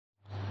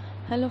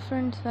Hello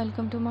friends,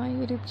 welcome to my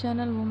YouTube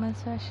channel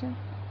Women's Fashion.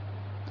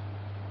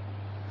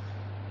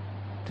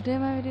 Today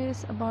my video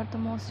is about the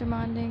most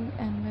demanding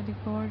and very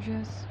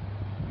gorgeous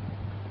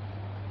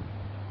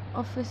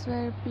office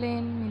wear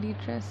plain midi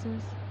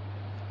dresses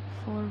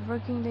for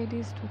working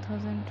ladies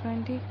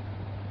 2020.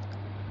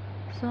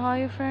 So how are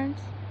you friends?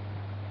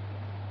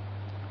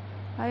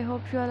 I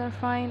hope you all are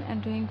fine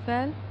and doing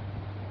well.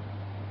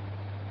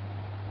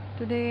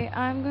 Today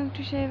I am going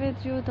to share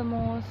with you the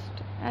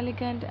most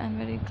elegant and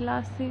very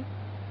classy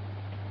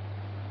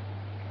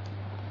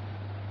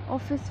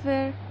office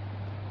wear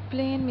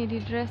plain midi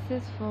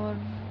dresses for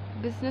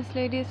business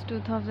ladies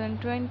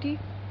 2020.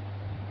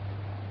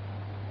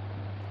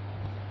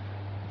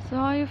 So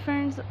how are you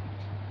friends?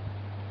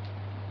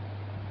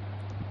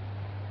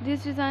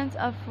 These designs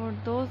are for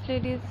those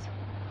ladies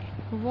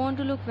who want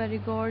to look very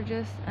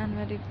gorgeous and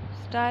very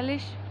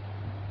stylish.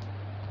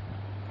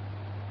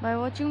 By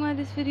watching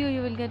this video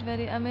you will get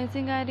very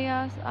amazing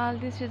ideas. All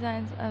these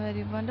designs are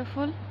very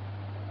wonderful.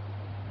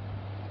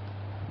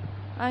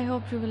 I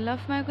hope you will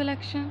love my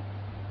collection.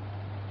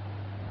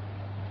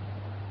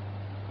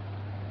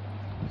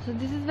 So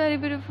this is very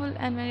beautiful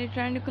and very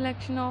trendy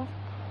collection of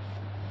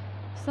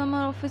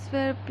summer office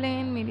wear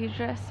plain midi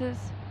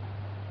dresses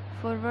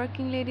for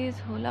working ladies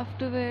who love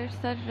to wear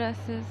such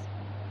dresses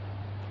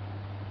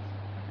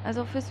as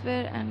office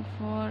wear and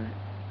for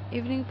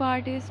evening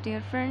parties.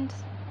 Dear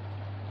friends,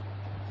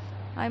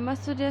 I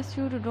must suggest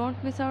you to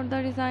don't miss out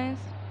the designs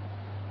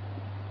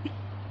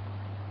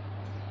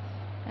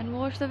and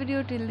watch the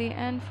video till the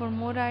end for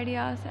more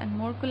ideas and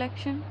more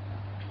collection.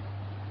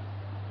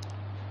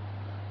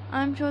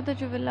 I am sure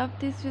that you will love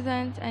these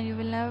designs and you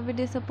will never be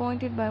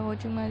disappointed by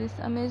watching this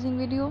amazing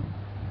video.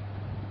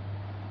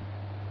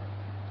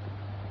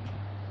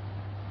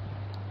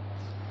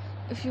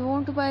 If you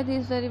want to buy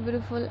these very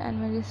beautiful and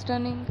very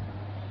stunning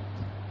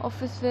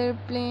office wear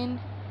plain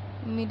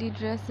midi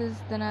dresses,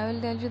 then I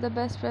will tell you the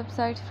best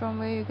websites from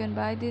where you can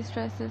buy these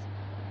dresses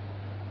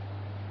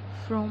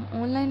from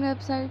online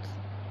websites.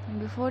 And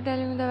before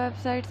telling you the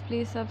websites,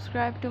 please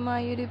subscribe to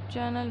my YouTube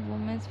channel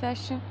Women's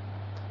Fashion.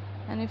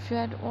 And if you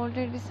had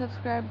already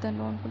subscribed, then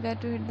don't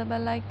forget to hit the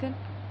bell icon.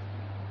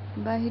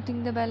 By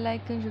hitting the bell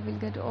icon, you will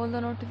get all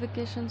the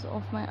notifications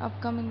of my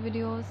upcoming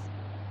videos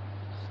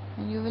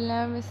and you will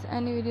never miss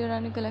any video or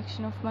any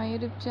collection of my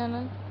YouTube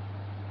channel.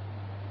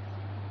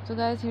 So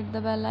guys, hit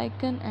the bell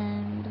icon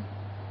and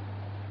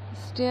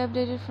stay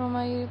updated from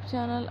my YouTube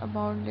channel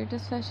about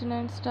latest fashion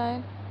and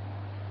style.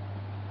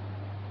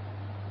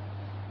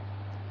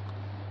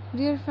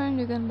 Dear friend,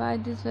 you can buy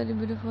this very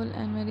beautiful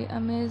and very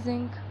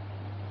amazing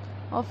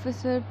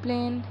office wear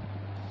plain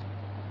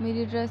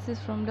midi dresses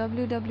from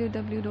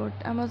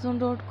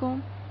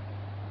www.amazon.com,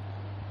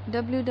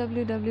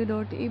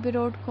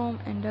 www.ebay.com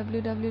and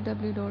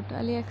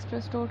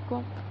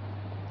www.aliexpress.com.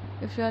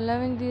 If you are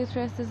loving these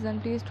dresses, then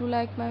please do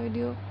like my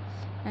video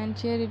and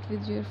share it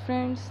with your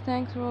friends.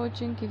 Thanks for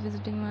watching. Keep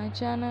visiting my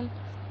channel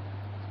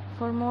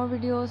for more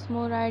videos,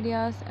 more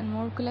ideas and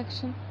more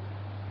collection.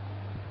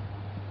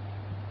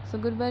 So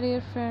goodbye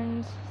dear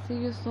friends, see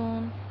you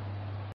soon.